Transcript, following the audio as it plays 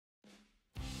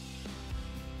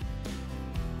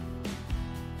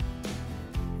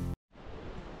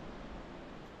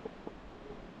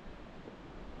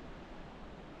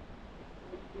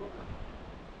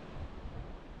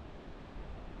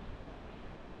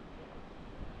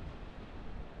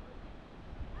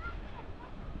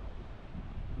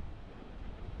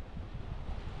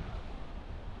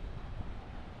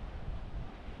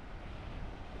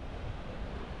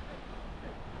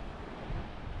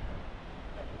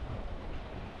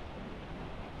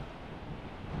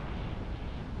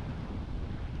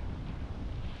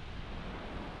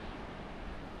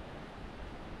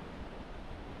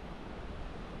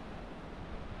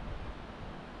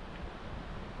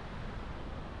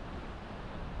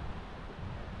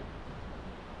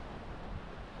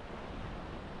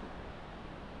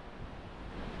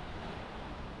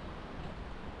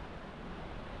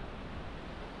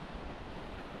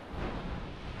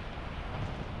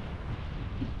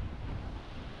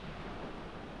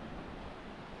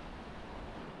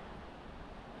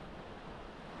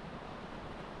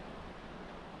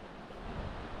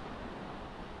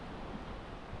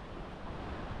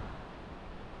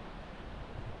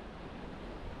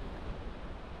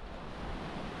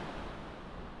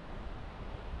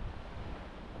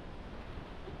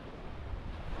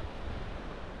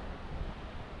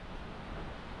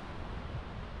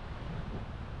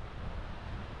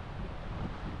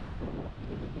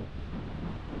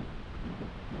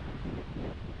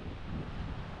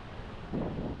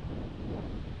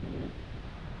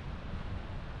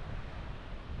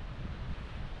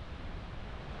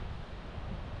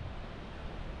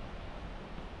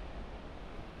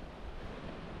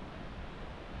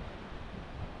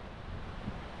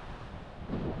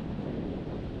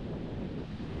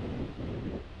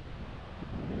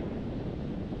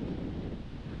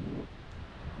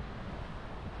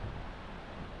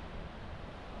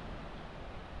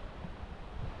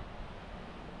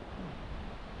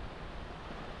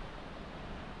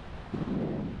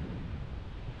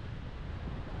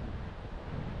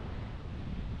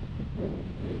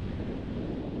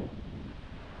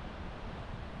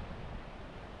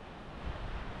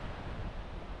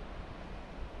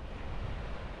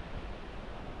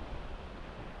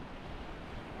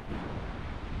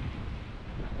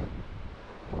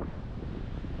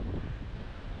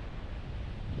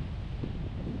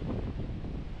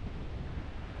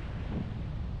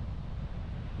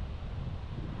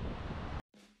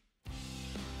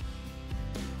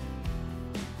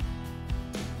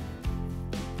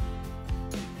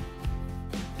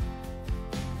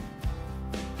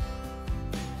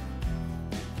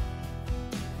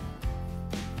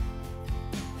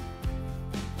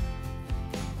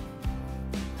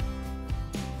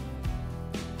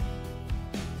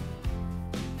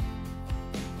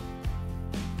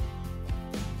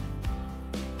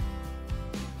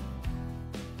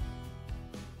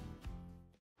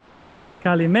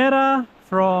Kalimera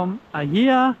from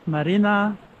Agia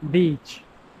Marina beach.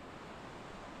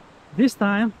 This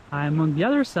time I'm on the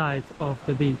other side of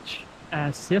the beach.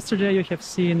 As yesterday you have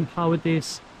seen how it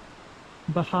is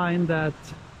behind that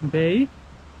bay,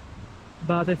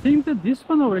 but I think that this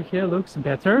one over here looks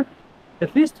better,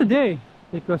 at least today,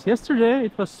 because yesterday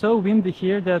it was so windy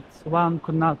here that one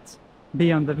could not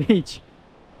be on the beach.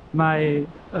 My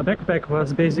backpack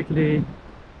was basically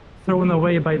thrown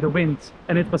away by the wind,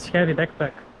 and it was heavy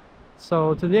backpack.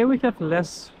 So today we have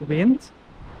less wind,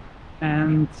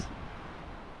 and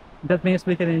that means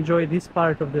we can enjoy this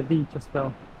part of the beach as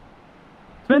well.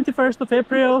 21st of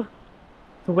April,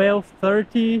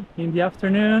 12:30 in the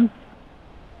afternoon,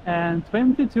 and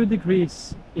 22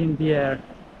 degrees in the air.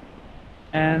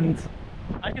 And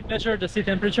I can measure the sea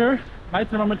temperature. My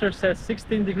thermometer says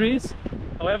 16 degrees.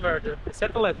 However, the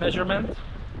satellite measurement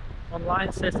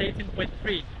online says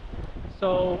 18.3.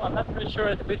 So I'm not very sure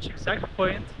at which exact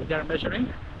point they are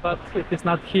measuring, but it is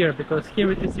not here, because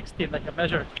here it is 16, like I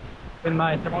measured with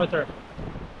my thermometer.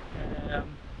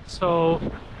 So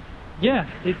yeah,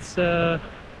 it's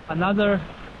another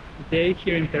day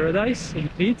here in paradise in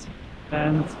Crete,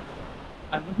 and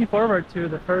I'm looking forward to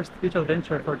the first beach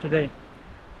adventure for today.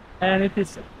 And it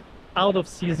is out of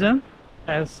season,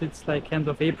 as it's like end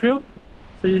of April,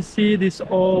 so you see these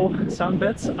all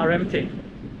sunbeds are empty.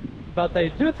 But I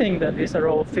do think that these are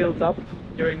all filled up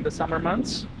during the summer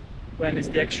months, when it's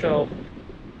the actual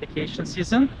vacation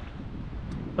season.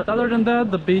 But other than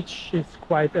that, the beach is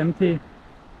quite empty,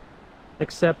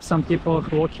 except some people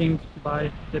walking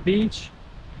by the beach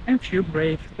and few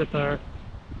brave that are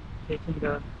taking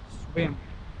a swim.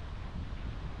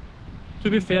 To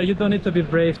be fair, you don't need to be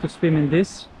brave to swim in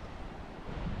this,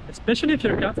 especially if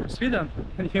you're come from Sweden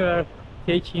and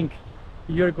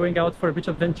you're going out for beach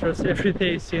adventures every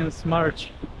day since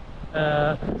March.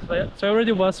 So I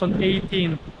already was on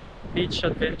 18 beach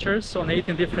adventures on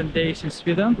 18 different days in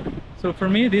Sweden. So for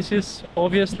me, this is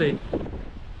obviously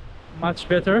much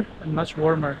better and much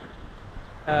warmer.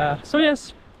 So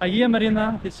yes, Agia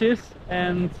Marina this is,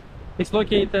 and it's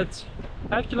located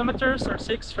 5 kilometers or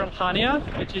 6 from Chania,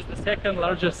 which is the second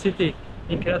largest city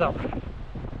in Crete.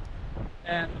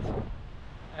 And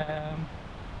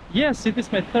yes, it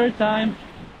is my third time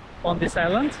on this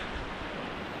island,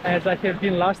 as I have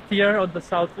been last year on the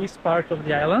southeast part of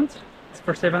the island. It's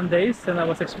for 7 days and I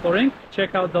was exploring.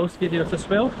 Check out those videos as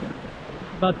well.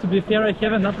 But to be fair, I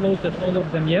haven't uploaded all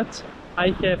of them yet.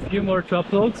 I have a few more to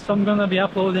upload, so I'm gonna be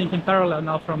uploading in parallel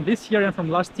now from this year and from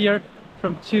last year,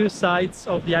 from two sides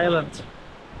of the island.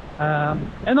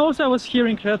 And also I was here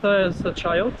in Crete as a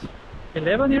child,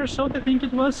 11 years old I think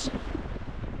it was,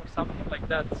 or something like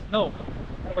that. No,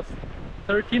 I was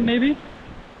 13 maybe,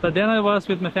 but then I was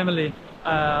with my family,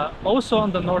 also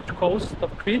on the north coast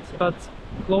of Crete, but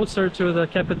closer to the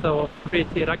capital of Crete,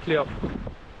 Heraklion.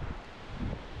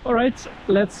 Alright,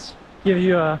 let's give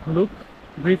you a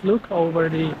brief look over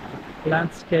the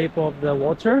landscape of the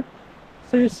water.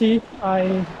 So you see,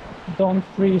 I don't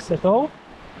freeze at all,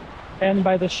 and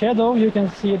by the shadow you can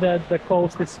see that the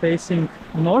coast is facing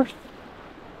north,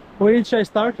 which I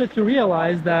started to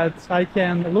realize that I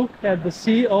can look at the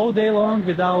sea all day long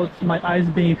without my eyes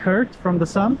being hurt from the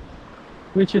sun,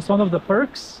 which is one of the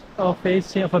perks of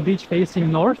a beach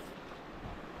facing north.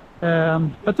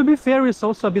 But to be fair, it's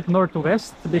also a bit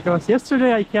northwest, because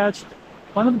yesterday I catched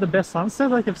one of the best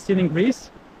sunsets I have seen in Greece.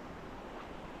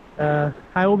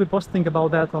 I will be posting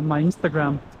about that on my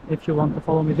Instagram if you want to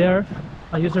follow me there.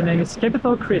 My username is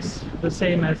Capital Chris, the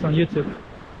same as on YouTube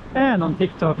and on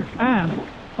TikTok and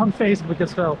on Facebook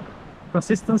as well.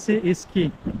 Consistency is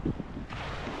key.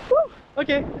 Woo!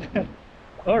 Okay.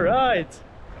 All right.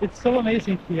 It's so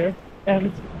amazing here,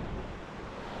 and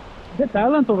that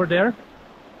island over there,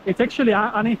 it's actually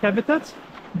uninhabited,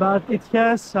 but it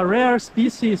has a rare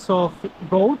species of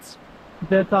goats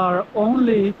that can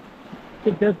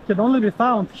only be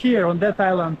found here on that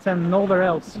island and nowhere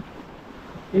else.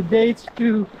 It dates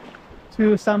to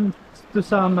some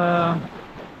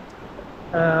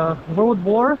World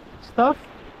War stuff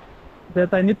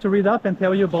that I need to read up and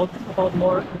tell you about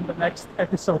more in the next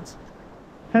episodes.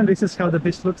 And this is how the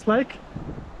beach looks like,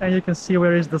 and you can see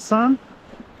where is the sun.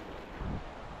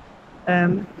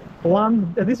 And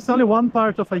this is only one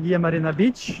part of Agia Marina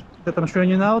beach that I'm showing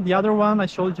you now. The other one I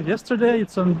showed you yesterday,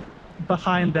 it's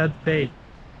behind that bay.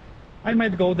 I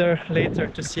might go there later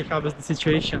to see how is the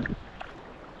situation.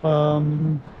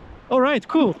 All right,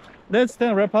 cool. Let's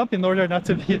then wrap up in order not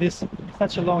to be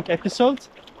such a long episode.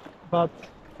 But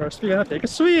first we're gonna take a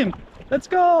swim. Let's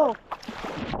go!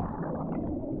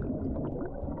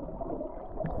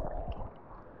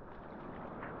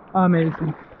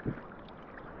 Amazing.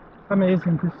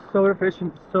 amazing. It's so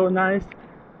refreshing, so nice.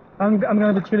 I'm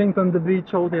gonna be chilling on the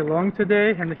beach all day long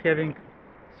today and having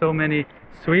so many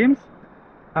swims.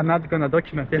 I'm not gonna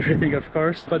document everything, of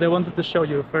course, but I wanted to show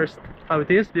you first how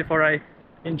it is before I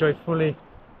enjoy fully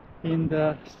in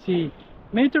the sea,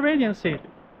 Mediterranean Sea.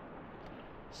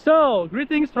 So,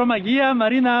 greetings from Agia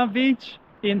Marina beach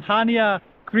in Hania,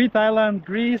 Crete Island,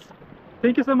 Greece.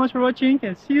 Thank you so much for watching,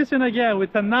 and see you soon again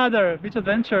with another beach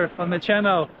adventure on my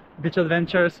channel, Beach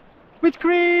Adventures with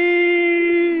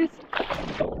Chris!